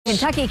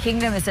Kentucky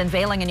Kingdom is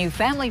unveiling a new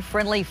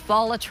family-friendly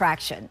fall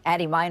attraction.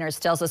 Addie Miners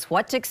tells us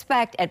what to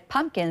expect at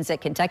Pumpkins at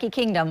Kentucky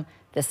Kingdom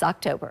this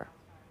October.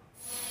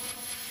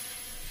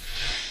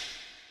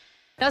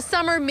 Now,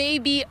 summer may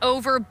be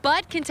over,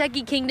 but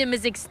Kentucky Kingdom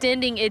is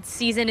extending its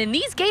season, and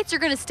these gates are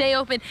going to stay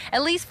open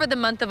at least for the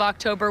month of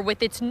October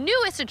with its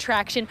newest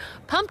attraction,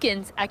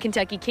 Pumpkins at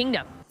Kentucky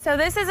Kingdom. So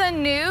this is a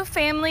new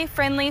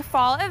family-friendly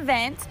fall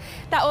event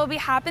that will be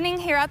happening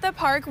here at the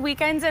park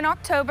weekends in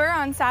October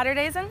on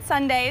Saturdays and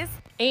Sundays.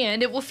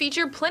 And it will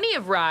feature plenty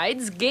of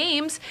rides,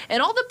 games,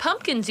 and all the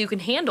pumpkins you can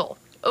handle.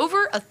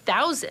 Over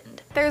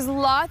 1,000. There's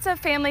lots of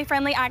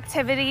family-friendly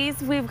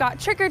activities. We've got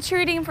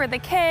trick-or-treating for the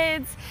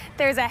kids.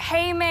 There's a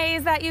hay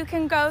maze that you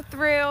can go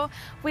through.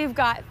 We've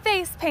got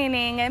face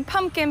painting and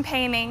pumpkin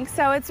painting.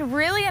 So it's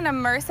really an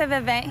immersive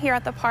event here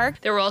at the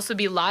park. There will also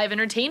be live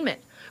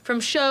entertainment, from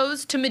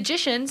shows to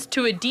magicians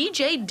to a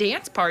DJ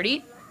dance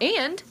party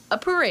and a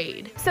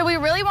parade. So we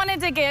really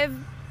wanted to give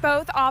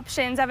both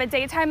options of a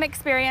daytime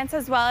experience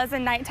as well as a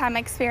nighttime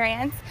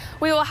experience.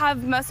 We will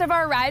have most of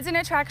our rides and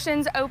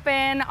attractions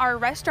open, our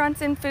restaurants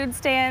and food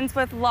stands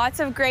with lots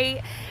of great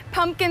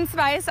pumpkin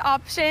spice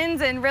options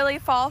and really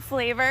fall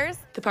flavors.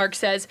 The park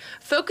says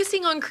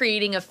focusing on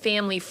creating a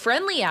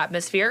family-friendly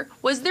atmosphere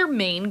was their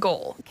main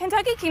goal.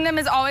 Kentucky Kingdom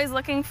is always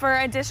looking for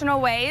additional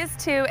ways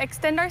to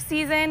extend our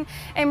season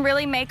and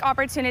really make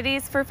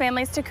opportunities for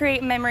families to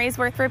create memories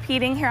worth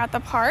repeating here at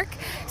the park.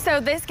 So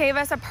this gave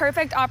us a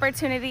perfect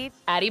opportunity.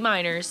 Addie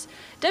Miners,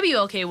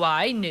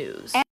 WLKY News.